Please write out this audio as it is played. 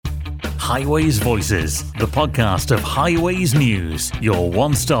Highways Voices, the podcast of Highways News, your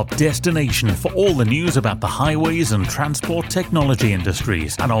one-stop destination for all the news about the highways and transport technology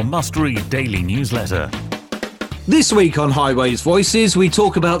industries, and our must-read daily newsletter. This week on Highways Voices, we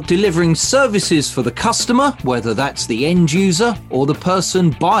talk about delivering services for the customer, whether that's the end user or the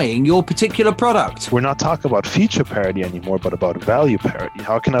person buying your particular product. We're not talking about feature parity anymore, but about value parity.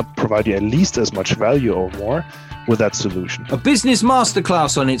 How can I provide you at least as much value or more with that solution? A business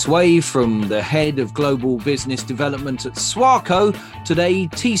masterclass on its way from the head of global business development at Swarco. Today,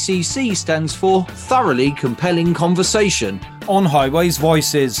 TCC stands for Thoroughly Compelling Conversation on Highways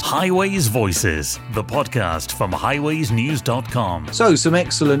Voices. Highways Voices, the podcast from highwaysnews.com. So, some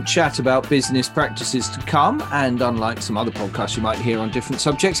excellent chat about business practices to come, and unlike some other podcasts you might hear on different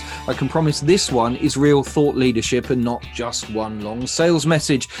subjects, I can promise this one is real thought leadership and not just one long sales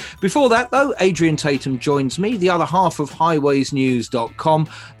message. Before that, though, Adrian Tatum joins me, the other half of highwaysnews.com,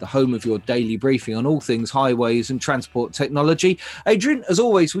 the home of your daily briefing on all things highways and transport technology. Adrian, as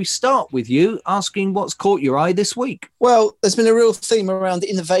always, we start with you asking what's caught your eye this week. Well, there's been a real theme around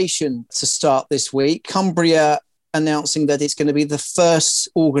innovation to start this week. Cumbria announcing that it's going to be the first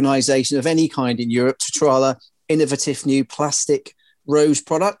organisation of any kind in Europe to trial an innovative new plastic road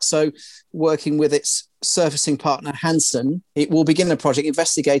product. So working with its surfacing partner Hanson, it will begin a project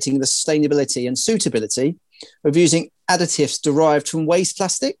investigating the sustainability and suitability of using additives derived from waste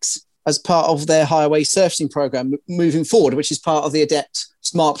plastics as part of their highway surfacing program moving forward, which is part of the ADEPT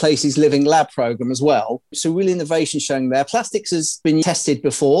Smart Places Living Lab program as well. So real innovation showing there. Plastics has been tested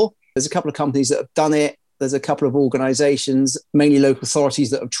before. There's a couple of companies that have done it. There's a couple of organisations, mainly local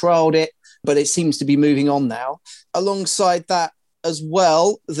authorities, that have trialled it, but it seems to be moving on now. Alongside that as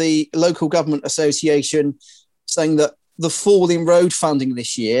well, the local government association saying that the fall in road funding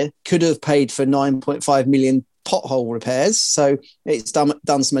this year could have paid for 9.5 million pothole repairs. So it's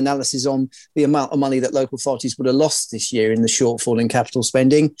done some analysis on the amount of money that local authorities would have lost this year in the shortfall in capital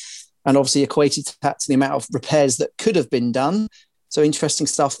spending, and obviously equated that to the amount of repairs that could have been done. So interesting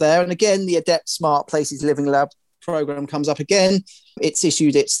stuff there. And again, the ADEPT Smart Places Living Lab program comes up again. It's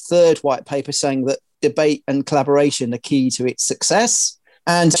issued its third white paper saying that debate and collaboration are key to its success.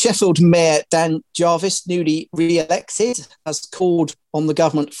 And Sheffield Mayor Dan Jarvis, newly re-elected, has called on the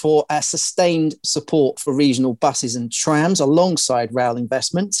government for a sustained support for regional buses and trams alongside rail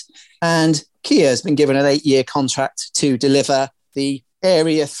investment. And Kia has been given an 8-year contract to deliver the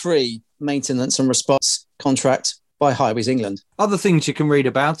Area 3 maintenance and response contract by Highways England. Other things you can read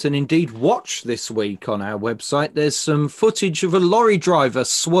about and indeed watch this week on our website. There's some footage of a lorry driver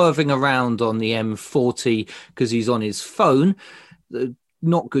swerving around on the M40 because he's on his phone. The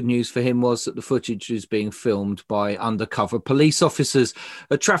not good news for him was that the footage is being filmed by undercover police officers.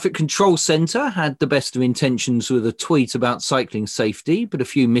 A traffic control centre had the best of intentions with a tweet about cycling safety, but a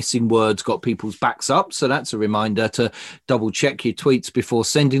few missing words got people's backs up. So that's a reminder to double check your tweets before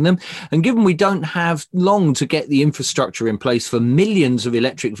sending them. And given we don't have long to get the infrastructure in place for millions of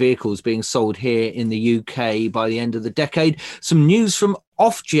electric vehicles being sold here in the UK by the end of the decade, some news from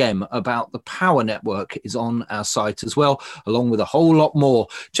Ofgem about the power network is on our site as well, along with a whole lot more.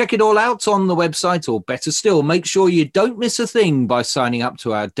 Check it all out on the website, or better still, make sure you don't miss a thing by signing up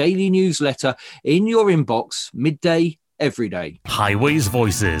to our daily newsletter in your inbox midday every day. Highways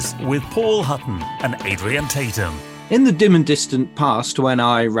Voices with Paul Hutton and Adrian Tatum. In the dim and distant past, when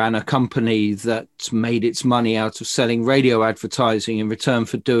I ran a company that made its money out of selling radio advertising in return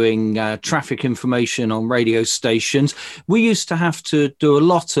for doing traffic information on radio stations, we used to have to do a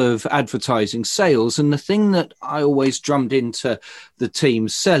lot of advertising sales. And the thing that I always drummed into the team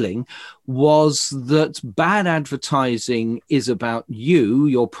selling was that bad advertising is about you,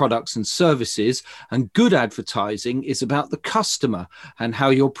 your products and services, and good advertising is about the customer and how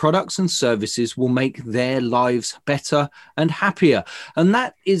your products and services will make their lives better and happier. And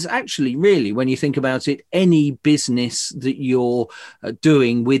that is actually really, when you think about it, any business that you're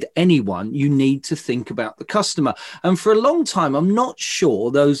doing with anyone, you need to think about the customer. And for a long time, I'm not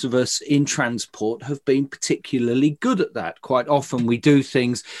sure those of us in transport have been particularly good at that. Quite often we do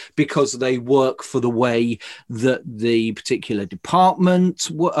things because they work for the way that the particular department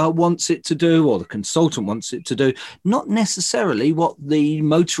wants it to do, or the consultant wants it to do, not necessarily what the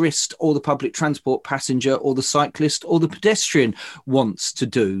motorist or the public transport passenger or the cyclist or the pedestrian wants to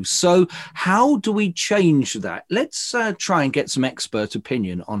do. So how do we change that? Let's try and get some expert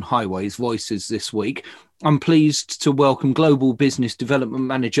opinion on Highways Voices this week. I'm pleased to welcome Global Business Development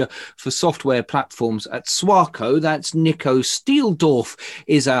Manager for Software Platforms at Swarco. That's Nico Steeldorf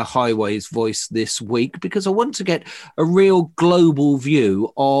is our Highways voice this week, because I want to get a real global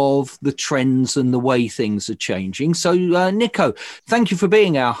view of the trends and the way things are changing. So, Nico, thank you for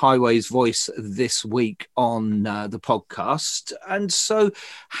being our Highways voice this week on the podcast. And so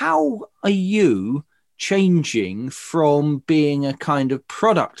how are you changing from being a kind of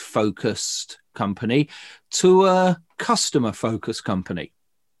product-focused company to a customer-focused company?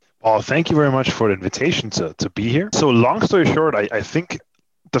 Well, thank you very much for the invitation to be here. So long story short, I think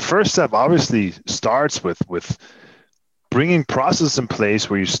the first step obviously starts with bringing process in place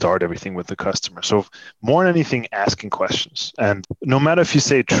where you start everything with the customer. So more than anything, asking questions. And no matter if you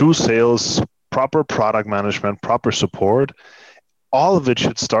say true sales, proper product management, proper support, all of it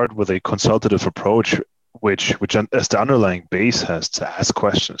should start with a consultative approach, which as the underlying base has to ask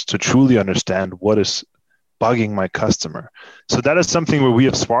questions to truly understand what is bugging my customer. So that is something where we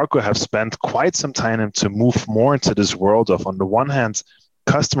at Swarco have spent quite some time to move more into this world of, on the one hand,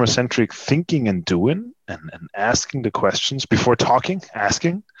 customer-centric thinking and doing and asking the questions before talking,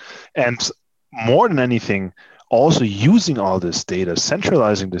 asking, and more than anything, also using all this data,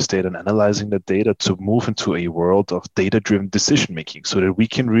 centralizing this data and analyzing the data to move into a world of data-driven decision-making so that we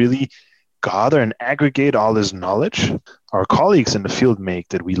can really gather and aggregate all this knowledge our colleagues in the field make,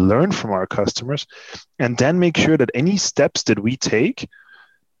 that we learn from our customers, and then make sure that any steps that we take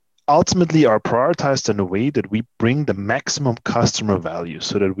ultimately are prioritized in a way that we bring the maximum customer value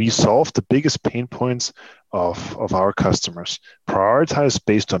so that we solve the biggest pain points of our customers, prioritized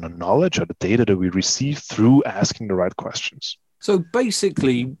based on the knowledge or the data that we receive through asking the right questions. So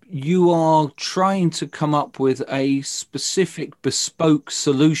basically, you are trying to come up with a specific bespoke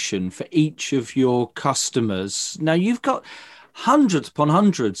solution for each of your customers. Now, you've got hundreds upon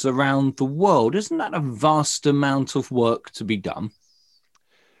hundreds around the world. Isn't that a vast amount of work to be done?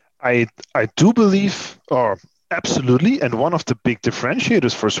 I do believe, or absolutely, and one of the big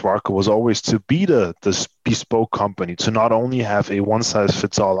differentiators for Swarco was always to be the bespoke company, to not only have a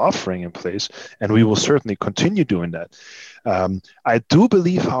one-size-fits-all offering in place, and we will certainly continue doing that. I do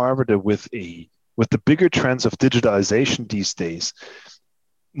believe, however, that with the bigger trends of digitalization these days,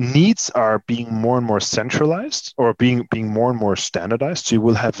 needs are being more and more centralized or being more and more standardized. So you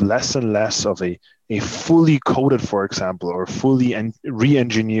will have less and less of a fully coded, for example, or fully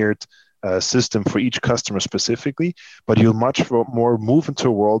re-engineered system for each customer specifically, but you'll much more move into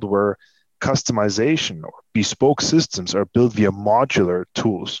a world where customization or bespoke systems are built via modular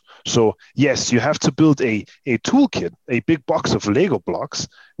tools. So yes, you have to build a toolkit, a big box of Lego blocks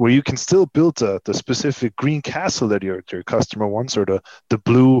where you can still build the specific green castle that your customer wants, or the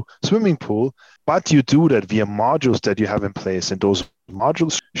blue swimming pool, but you do that via modules that you have in place, and those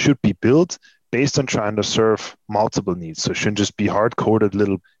modules should be built based on trying to serve multiple needs. So it shouldn't just be hard-coded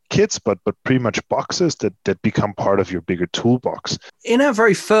little kits, but pretty much boxes that become part of your bigger toolbox. In our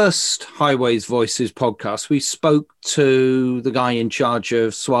very first Highways Voices podcast, we spoke to the guy in charge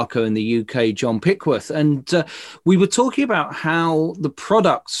of Swarco in the UK, John Pickworth, and we were talking about how the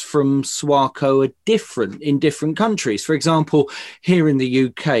products from Swarco are different in different countries. For example, here in the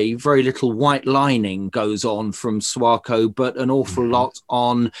UK, very little white lining goes on from Swarco, but an awful lot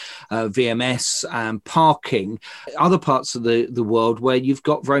on VMS and parking. Other parts of the world where you've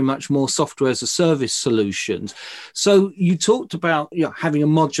got very much more software as a service solutions. So you talked about having a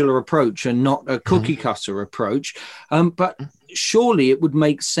modular approach and not a cookie cutter approach, but surely it would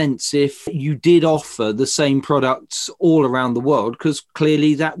make sense if you did offer the same products all around the world, because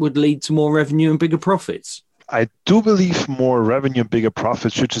clearly that would lead to more revenue and bigger profits. I do believe more revenue and bigger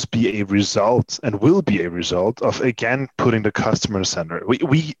profits should just be a result, and will be a result of, again, putting the customer in the center.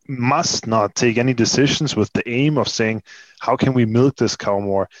 We must not take any decisions with the aim of saying, how can we milk this cow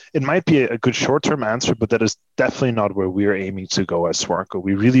more? It might be a good short-term answer, but that is definitely not where we are aiming to go as Swarco.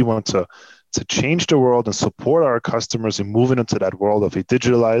 We really want to change the world and support our customers in moving into that world of a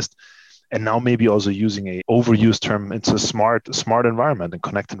digitalized, and now maybe also using a overused term, into smart environment and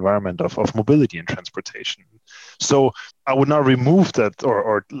connect environment of mobility and transportation. So I would not remove that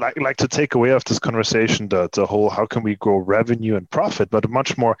or like to take away of this conversation the whole how can we grow revenue and profit, but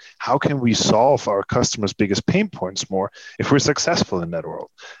much more how can we solve our customers' biggest pain points more. If we're successful in that world,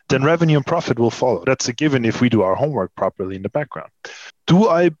 then revenue and profit will follow. That's a given if we do our homework properly in the background. Do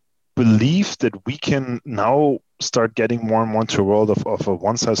I believe that we can now start getting more and more into a world of a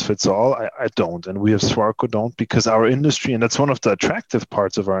one-size-fits-all? I don't, and we as Swarco don't, because our industry, and that's one of the attractive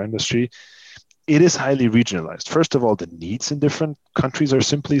parts of our industry, it is highly regionalized. First of all, the needs in different countries are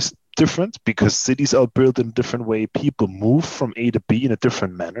simply different because cities are built in a different way. People move from A to B in a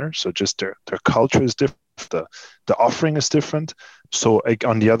different manner, so just their culture is different. the offering is different. So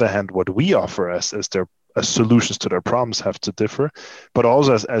on the other hand, what we offer as their solutions to their problems have to differ. But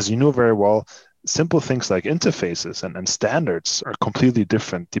also, as you know very well, simple things like interfaces and standards are completely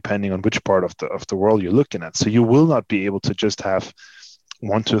different depending on which part of the world you're looking at. So you will not be able to just have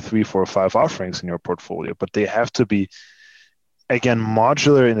 1, 2, 3, 4, 5 offerings in your portfolio, but they have to be, again,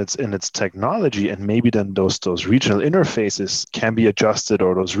 modular in its technology, and maybe then those regional interfaces can be adjusted,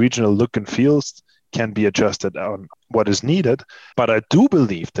 or those regional look and feels can be adjusted on what is needed. But I do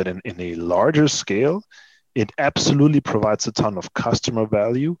believe that in a larger scale, it absolutely provides a ton of customer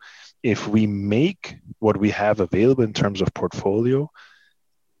value if we make what we have available in terms of portfolio,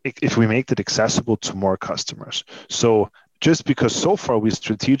 if we make it accessible to more customers. So just because so far we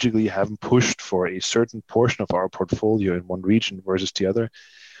strategically haven't pushed for a certain portion of our portfolio in one region versus the other,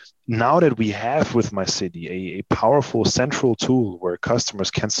 now that we have with MyCity a powerful central tool where customers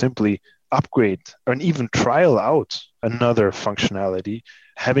can simply upgrade and even trial out another functionality,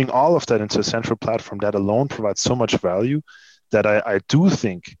 having all of that into a central platform, that alone provides so much value that I do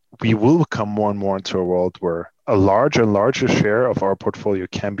think we will come more and more into a world where a larger and larger share of our portfolio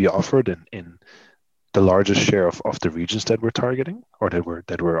can be offered in the largest share of the regions that we're targeting, or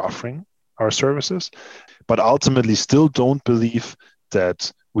that we're offering our services. But ultimately still don't believe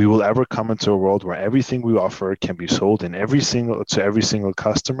that we will ever come into a world where everything we offer can be sold to every single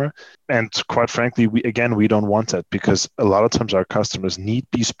customer. And quite frankly, we don't want that, because a lot of times our customers need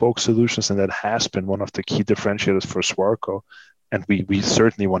bespoke solutions, and that has been one of the key differentiators for Swarco. And we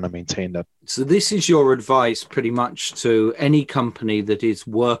certainly want to maintain that. So this is your advice pretty much to any company that is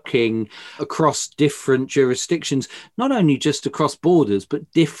working across different jurisdictions, not only just across borders,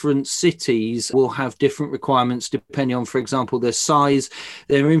 but different cities will have different requirements depending on, for example, their size,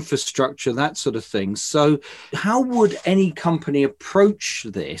 their infrastructure, that sort of thing. So how would any company approach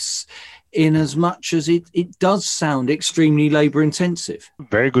this, in as much as it does sound extremely labor intensive?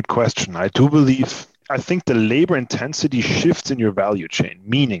 Very good question. I think the labor intensity shifts in your value chain,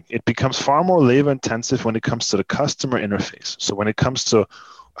 meaning it becomes far more labor intensive when it comes to the customer interface. So when it comes to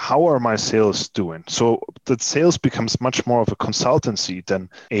how are my sales doing? So the sales becomes much more of a consultancy than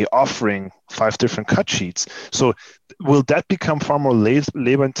offering 5 different cut sheets. So will that become far more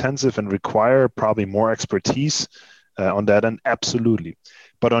labor intensive and require probably more expertise on that end? Absolutely.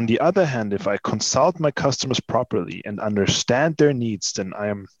 But on the other hand, if I consult my customers properly and understand their needs, then I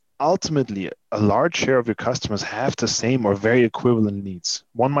am ultimately, a large share of your customers have the same or very equivalent needs.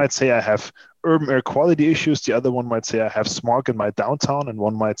 One might say I have urban air quality issues. The other one might say I have smog in my downtown. And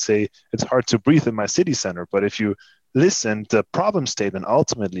one might say it's hard to breathe in my city center. But if you listen, the problem statement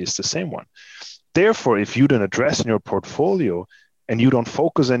ultimately is the same one. Therefore, if you don't address in your portfolio and you don't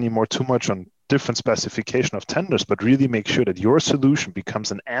focus anymore too much on different specification of tenders, but really make sure that your solution becomes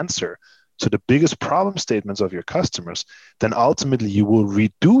an answer to the biggest problem statements of your customers, then ultimately you will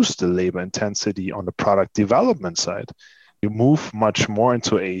reduce the labor intensity on the product development side. You move much more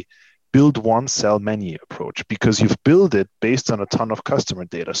into a build one, sell many approach, because you've built it based on a ton of customer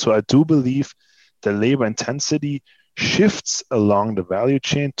data. So I do believe the labor intensity shifts along the value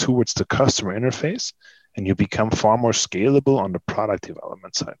chain towards the customer interface, and you become far more scalable on the product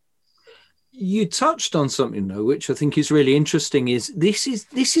development side. You touched on something, though, which I think is really interesting. Is this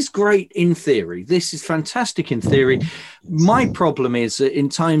is great in theory. This is fantastic in theory. My problem is that in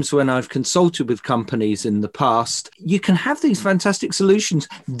times when I've consulted with companies in the past, you can have these fantastic solutions.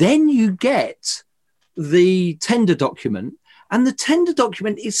 Then you get the tender document, and the tender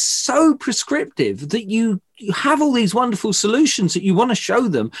document is so prescriptive that you have all these wonderful solutions that you want to show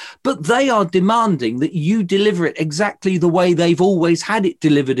them, but they are demanding that you deliver it exactly the way they've always had it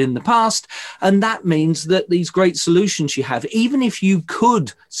delivered in the past. And that means that these great solutions you have, even if you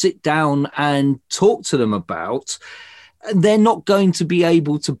could sit down and talk to them about, they're not going to be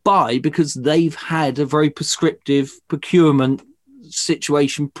able to buy because they've had a very prescriptive procurement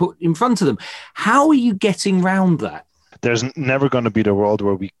situation put in front of them. How are you getting around that? There's never going to be the world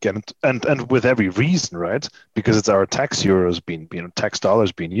where we get, and with every reason, right? Because it's our tax euros tax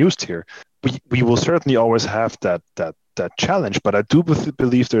dollars being used here. We will certainly always have that challenge. But I do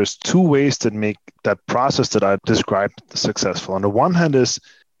believe there's 2 ways that make that process that I described successful. On the one hand is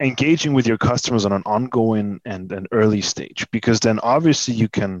engaging with your customers on an ongoing and an early stage, because then obviously you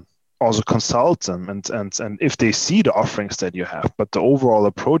can also consult them and if they see the offerings that you have, but the overall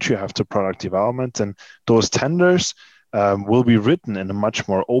approach you have to product development, and those tenders will be written in a much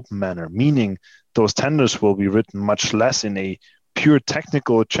more open manner, meaning those tenders will be written much less in a pure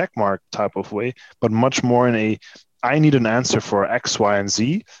technical checkmark type of way, but much more in a, I need an answer for X, Y, and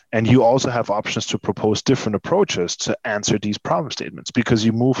Z, and you also have options to propose different approaches to answer these problem statements, because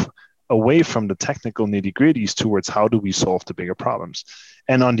you move away from the technical nitty-gritties towards how do we solve the bigger problems.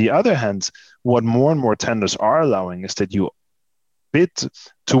 And on the other hand, what more and more tenders are allowing is that you bid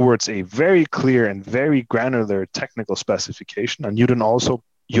towards a very clear and very granular technical specification, and you then also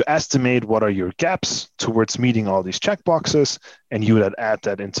you estimate what are your gaps towards meeting all these checkboxes, and you would add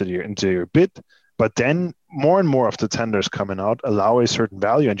that into your bid. But then more and more of the tenders coming out allow a certain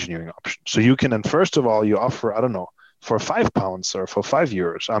value engineering option. So you can then, first of all, you offer, I don't know, for £5 or for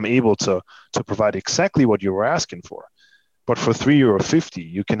 €5, I'm able to provide exactly what you were asking for. But for €3.50,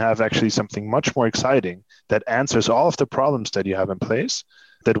 you can have actually something much more exciting that answers all of the problems that you have in place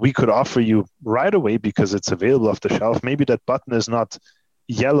that we could offer you right away because it's available off the shelf. Maybe that button is not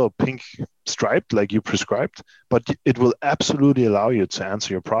yellow, pink striped like you prescribed, but it will absolutely allow you to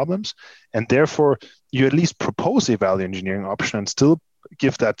answer your problems. And therefore, you at least propose a value engineering option and still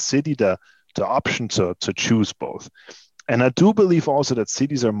give that city the option to choose both. And I do believe also that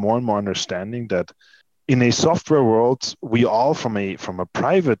cities are more and more understanding that in a software world, we all, from a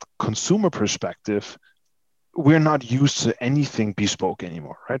private consumer perspective, we're not used to anything bespoke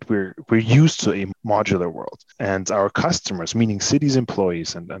anymore, right? We're used to a modular world. And our customers, meaning cities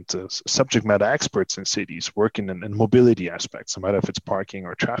employees and subject matter experts in cities working in mobility aspects, no matter if it's parking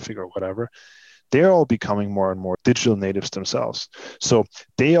or traffic or whatever, they're all becoming more and more digital natives themselves. So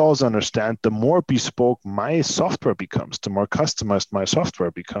they also understand the more bespoke my software becomes, the more customized my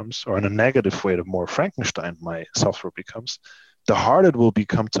software becomes, or in a negative way, the more Frankenstein my software becomes, the harder it will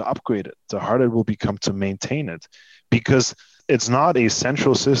become to upgrade it, the harder it will become to maintain it, because it's not a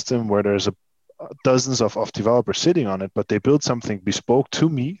central system where there's dozens of developers sitting on it, but they build something bespoke to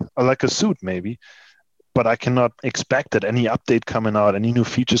me, like a suit maybe, but I cannot expect that any update coming out, any new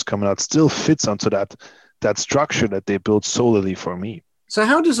features coming out still fits onto that structure that they built solely for me. So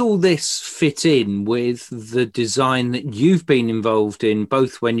how does all this fit in with the design that you've been involved in,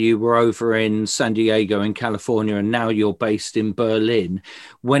 both when you were over in San Diego in California and now you're based in Berlin,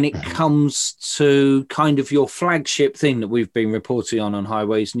 when it comes to kind of your flagship thing that we've been reporting on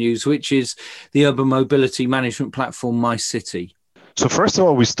Highways News, which is the urban mobility management platform, MyCity? So first of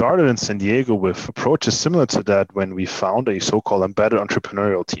all, we started in San Diego with approaches similar to that when we found a so-called embedded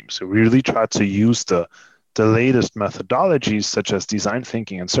entrepreneurial team. So we really tried to use the latest methodologies such as design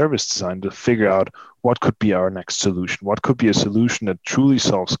thinking and service design to figure out what could be our next solution, what could be a solution that truly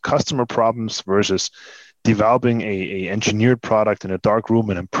solves customer problems versus developing a engineered product in a dark room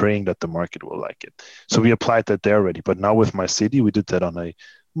and then praying that the market will like it. So we applied that there already, but now with MyCity, we did that on a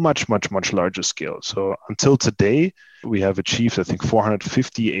much larger scale. So until today, we have achieved, I think,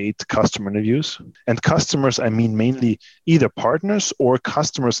 458 customer interviews. And customers, I mean mainly either partners or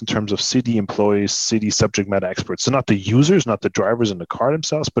customers in terms of city employees, city subject matter experts. So not the users, not the drivers in the car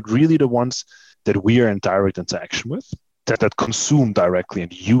themselves, but really the ones that we are in direct interaction with, that consume directly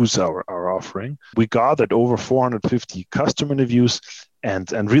and use our offering. We gathered over 450 customer interviews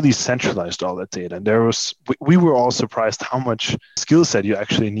and really centralized all that data. And we were all surprised how much skill set you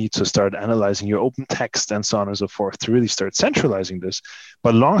actually need to start analyzing your open text and so on and so forth to really start centralizing this.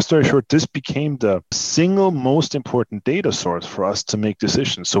 But long story short, this became the single most important data source for us to make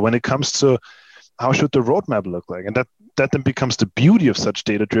decisions. So when it comes to how should the roadmap look like, and that then becomes the beauty of such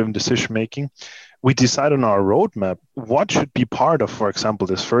data-driven decision making, we decide on our roadmap what should be part of, for example,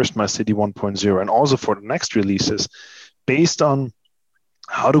 this first MyCity 1.0 and also for the next releases, based on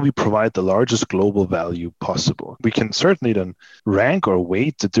how do we provide the largest global value possible. We can certainly then rank or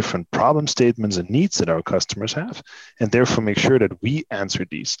weight the different problem statements and needs that our customers have, and therefore make sure that we answer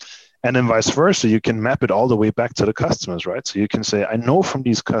these. And then vice versa, you can map it all the way back to the customers, right? So you can say, I know from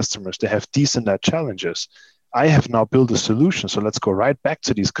these customers, they have these and that challenges. I have now built a solution. So let's go right back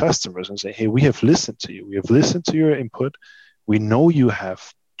to these customers and say, hey, we have listened to you. We have listened to your input. We know you have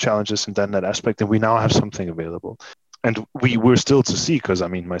challenges in that aspect, and we now have something available. And we're still to see, because I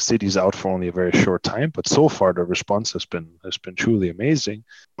mean, MyCity is out for only a very short time, but so far the response has been truly amazing.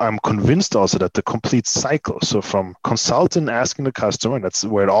 I'm convinced also that the complete cycle, so from consultant asking the customer, that's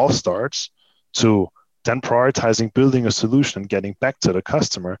where it all starts, to then prioritizing building a solution and getting back to the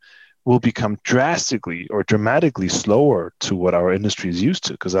customer, will become drastically or dramatically slower to what our industry is used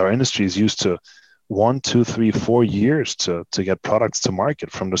to, because our industry is used to 1, 2, 3, 4 years to get products to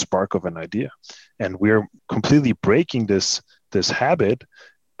market from the spark of an idea. And we're completely breaking this habit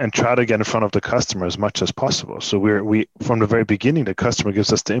and try to get in front of the customer as much as possible. So we from the very beginning, the customer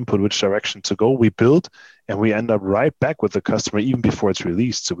gives us the input, which direction to go. We build, and we end up right back with the customer even before it's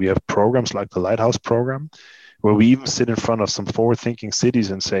released. So we have programs like the Lighthouse program, where we even sit in front of some forward-thinking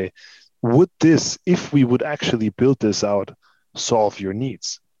cities and say, would this, if we would actually build this out, solve your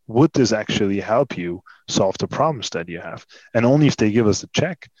needs? Would this actually help you solve the problems that you have? And only if they give us a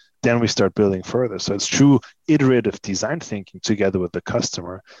check, then we start building further. So it's true iterative design thinking together with the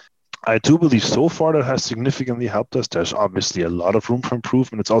customer. I do believe so far that has significantly helped us. There's obviously a lot of room for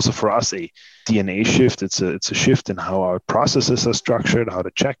improvement. It's also for us a DNA shift. It's a shift in how our processes are structured, how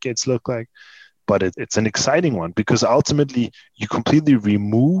the check gates look like. But it's an exciting one because ultimately you completely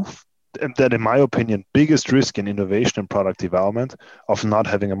remove that, in my opinion, biggest risk in innovation and product development of not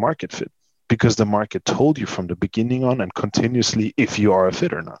having a market fit, because the market told you from the beginning on and continuously if you are a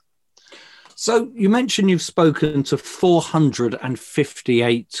fit or not. So you mentioned you've spoken to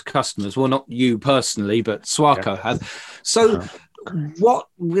 458 customers. Well, not you personally, but Swarco has. So what,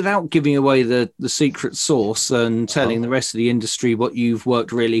 without giving away the secret sauce and telling the rest of the industry what you've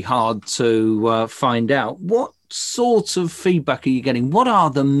worked really hard to find out, what sort of feedback are you getting? What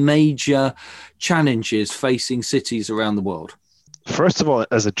are the major challenges facing cities around the world? First of all,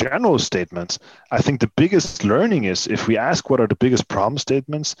 as a general statement, I think the biggest learning is if we ask what are the biggest problem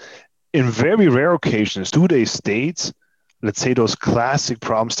statements, in very rare occasions, do they state, let's say, those classic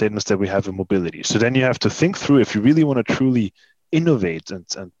problem statements that we have in mobility? So then you have to think through, if you really want to truly innovate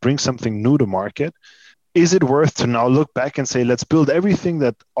and bring something new to market, is it worth to now look back and say, let's build everything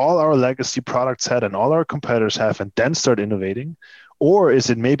that all our legacy products had and all our competitors have and then start innovating? Or is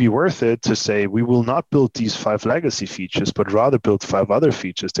it maybe worth it to say, we will not build these 5 legacy features, but rather build 5 other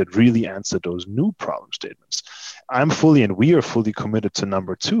features that really answer those new problem statements? We are fully committed to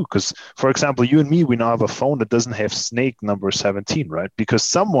number 2, because, for example, you and me, we now have a phone that doesn't have Snake number 17, right? Because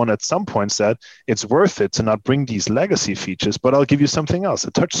someone at some point said it's worth it to not bring these legacy features, but I'll give you something else,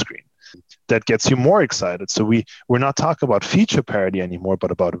 a touchscreen that gets you more excited. So we're not talking about feature parity anymore,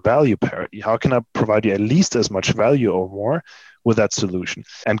 but about value parity. How can I provide you at least as much value or more with that solution?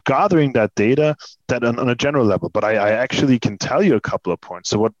 And gathering that data that on a general level, but I actually can tell you a couple of points.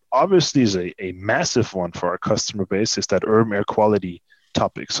 So what obviously is a massive one for our customer base is that urban air quality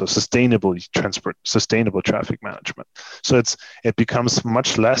topic. So sustainable traffic management. So it becomes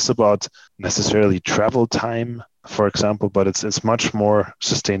much less about necessarily travel time, for example, but it's much more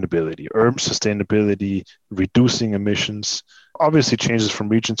sustainability, urban sustainability, reducing emissions. Obviously changes from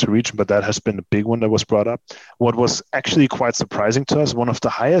region to region, but that has been a big one that was brought up. What was actually quite surprising to us, one of the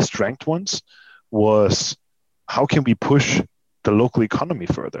highest ranked ones, was how can we push the local economy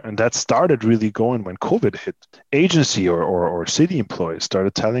further? And that started really going when COVID hit. Agency or city employees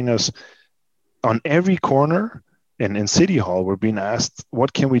started telling us on every corner and in City Hall, we're being asked,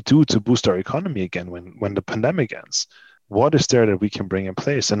 what can we do to boost our economy again when the pandemic ends? What is there that we can bring in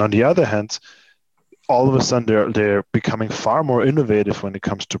place? And on the other hand, all of a sudden they're becoming far more innovative when it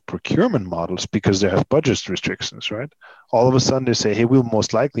comes to procurement models because they have budget restrictions, right? All of a sudden they say, hey, we'll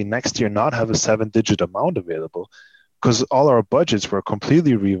most likely next year not have a 7-digit amount available because all our budgets were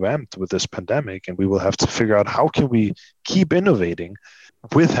completely revamped with this pandemic, and we will have to figure out how can we keep innovating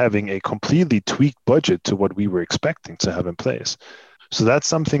with having a completely tweaked budget to what we were expecting to have in place. So that's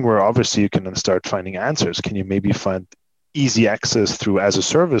something where obviously you can then start finding answers. Can you maybe find easy access through as a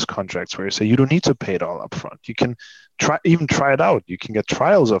service contracts where you say you don't need to pay it all up front? You can try it out. You can get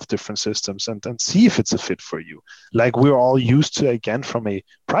trials of different systems and see if it's a fit for you. Like we're all used to, again, from a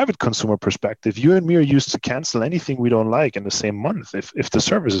private consumer perspective, you and me are used to cancel anything we don't like in the same month if the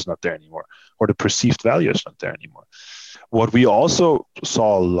service is not there anymore or the perceived value is not there anymore. What we also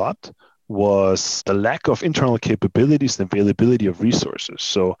saw a lot was the lack of internal capabilities and availability of resources.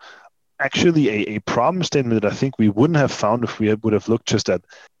 So actually a problem statement that I think we wouldn't have found if we would have looked just at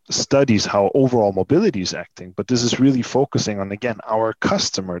studies how overall mobility is acting. But this is really focusing on, again, our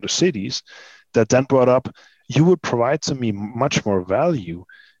customer, the cities, that then brought up, you would provide to me much more value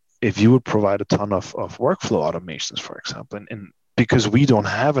if you would provide a ton of workflow automations, for example. And because we don't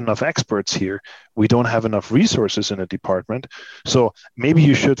have enough experts here, we don't have enough resources in a department. So maybe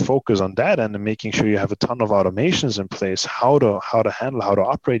you should focus on that and making sure you have a ton of automations in place, how to handle, how to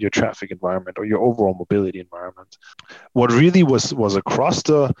operate your traffic environment or your overall mobility environment. What really was across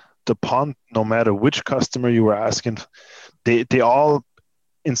the pond, no matter which customer you were asking, they all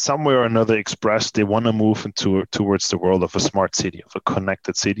in some way or another expressed they want to move towards the world of a smart city, of a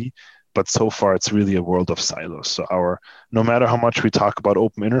connected city. But so far, it's really a world of silos. So no matter how much we talk about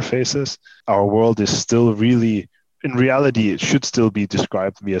open interfaces, our world is still really, in reality, it should still be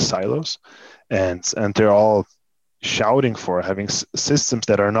described via silos. And they're all shouting for having systems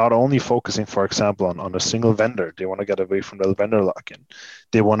that are not only focusing, for example, on a single vendor. They want to get away from the vendor lock-in.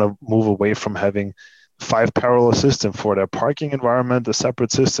 They want to move away from having 5 parallel system for their parking environment, a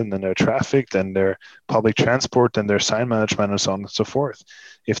separate system, then their traffic, then their public transport, then their sign management, and so on and so forth.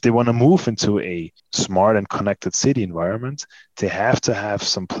 If they want to move into a smart and connected city environment, they have to have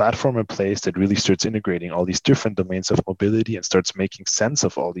some platform in place that really starts integrating all these different domains of mobility and starts making sense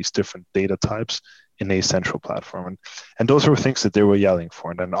of all these different data types in a central platform. And those were things that they were yelling for.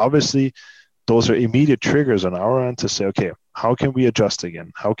 And then obviously, those are immediate triggers on our end to say, okay, how can we adjust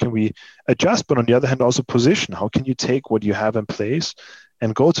again? How can we adjust, but on the other hand, also position? How can you take what you have in place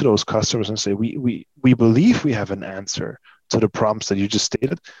and go to those customers and say, we believe we have an answer to the problems that you just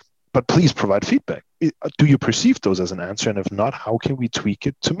stated, but please provide feedback. Do you perceive those as an answer? And if not, how can we tweak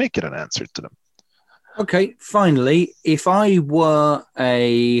it to make it an answer to them? Okay, finally, if I were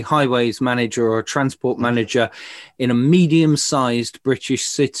a highways manager or a transport manager in a medium-sized British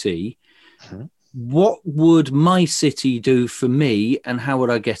city, what would my city do for me, and how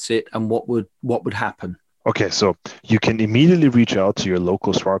would I get it, and what would happen? Okay, so you can immediately reach out to your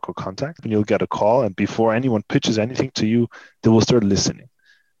local Swarco contact and you'll get a call. And before anyone pitches anything to you, they will start listening.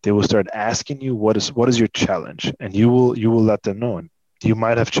 They will start asking you what is your challenge, and you will let them know. And you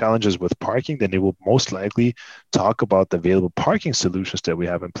might have challenges with parking, then they will most likely talk about the available parking solutions that we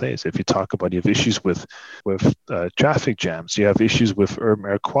have in place. If you talk about you have issues with traffic jams, you have issues with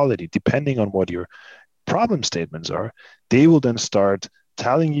urban air quality, depending on what your problem statements are, they will then start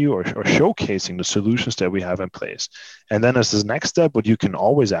telling you or showcasing the solutions that we have in place. And then as the next step, what you can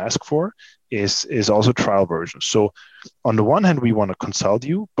always ask for is also trial versions. So on the one hand, we want to consult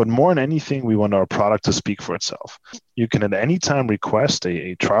you, but more than anything, we want our product to speak for itself. You can at any time request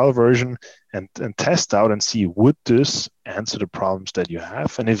a trial version and test out and see, would this answer the problems that you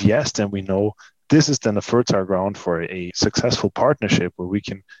have? And if yes, then we know this is then a fertile ground for a successful partnership where we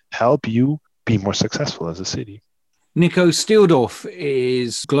can help you be more successful as a city. Nico Steeldorf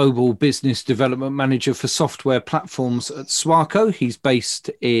is Global Business Development Manager for software platforms at Swarco. He's based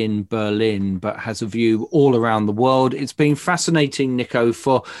in Berlin, but has a view all around the world. It's been fascinating, Nico,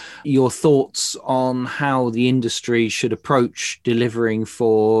 for your thoughts on how the industry should approach delivering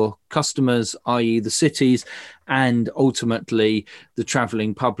for customers, i.e. the cities, and ultimately the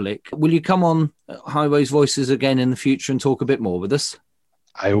travelling public. Will you come on Highways Voices again in the future and talk a bit more with us?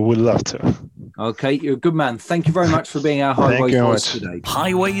 I would love to. Okay, you're a good man. Thank you very much for being our Highways Voice today.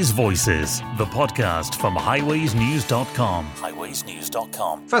 Highways Voices, the podcast from highwaysnews.com.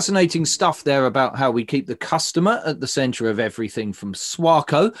 Highwaysnews.com. Fascinating stuff there about how we keep the customer at the centre of everything from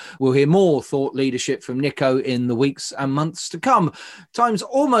Swarco. We'll hear more thought leadership from Nico in the weeks and months to come. Time's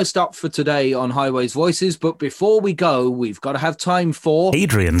almost up for today on Highways Voices, but before we go, we've got to have time for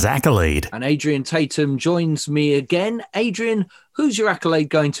Adrian's Accolade. And Adrian Tatum joins me again. Adrian, who's your accolade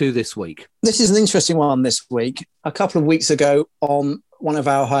going to this week? This is an interesting one this week. A couple of weeks ago on one of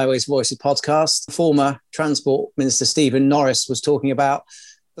our Highways Voices podcasts, former Transport Minister Stephen Norris was talking about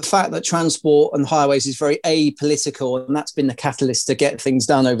the fact that transport and highways is very apolitical, and that's been the catalyst to get things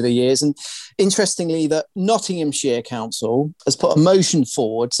done over the years. And interestingly, that Nottinghamshire Council has put a motion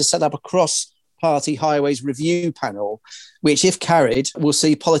forward to set up a cross-party highways review panel, which, if carried, will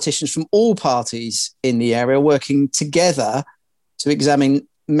see politicians from all parties in the area working together to examine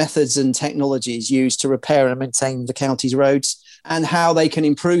methods and technologies used to repair and maintain the county's roads and how they can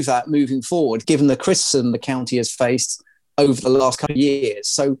improve that moving forward, given the criticism the county has faced over the last couple of years.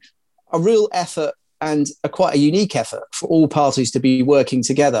 So a real effort and quite a unique effort for all parties to be working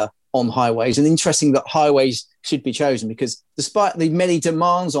together on highways. And interesting that highways should be chosen because despite the many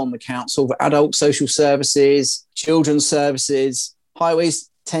demands on the council for adult social services, children's services, highways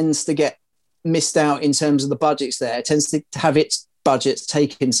tends to get missed out in terms of the budgets there. It tends to have its budgets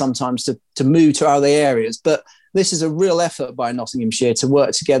taken sometimes to move to other areas. But this is a real effort by Nottinghamshire to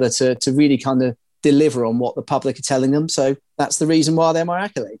work together to really kind of deliver on what the public are telling them. So that's the reason why they're my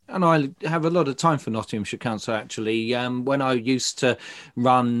accolade. And I have a lot of time for Nottinghamshire Council, actually. When I used to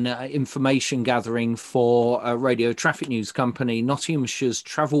run information gathering for a radio traffic news company, Nottinghamshire's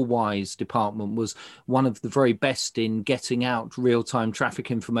TravelWise department was one of the very best in getting out real-time traffic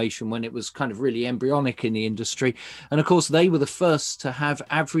information when it was kind of really embryonic in the industry. And of course, they were the first to have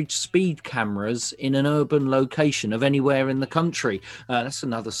average speed cameras in an urban location of anywhere in the country. That's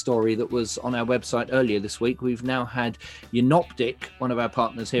another story that was on our website earlier this week. We've now had Unoptic, one of our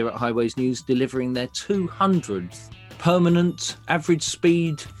partners here at Highways News, delivering their 200th permanent average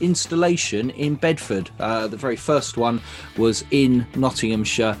speed installation in Bedford. The very first one was in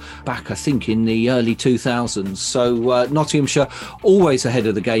Nottinghamshire back, I think, in the early 2000s. So Nottinghamshire always ahead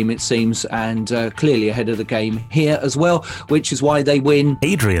of the game, it seems, and clearly ahead of the game here as well, which is why they win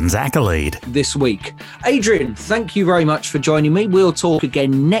Adrian's accolade this week. Adrian, thank you very much for joining me. We'll talk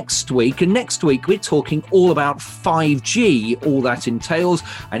again next week, and next week we're talking all about 5G, all that entails,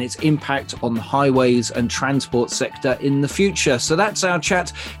 and its impact on the highways and transport sector in the future. So that's our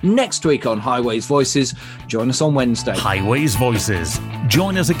chat next week on Highways Voices. Join us on Wednesday. Highways Voices.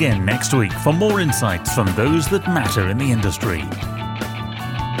 Join us again next week for more insights from those that matter in the industry.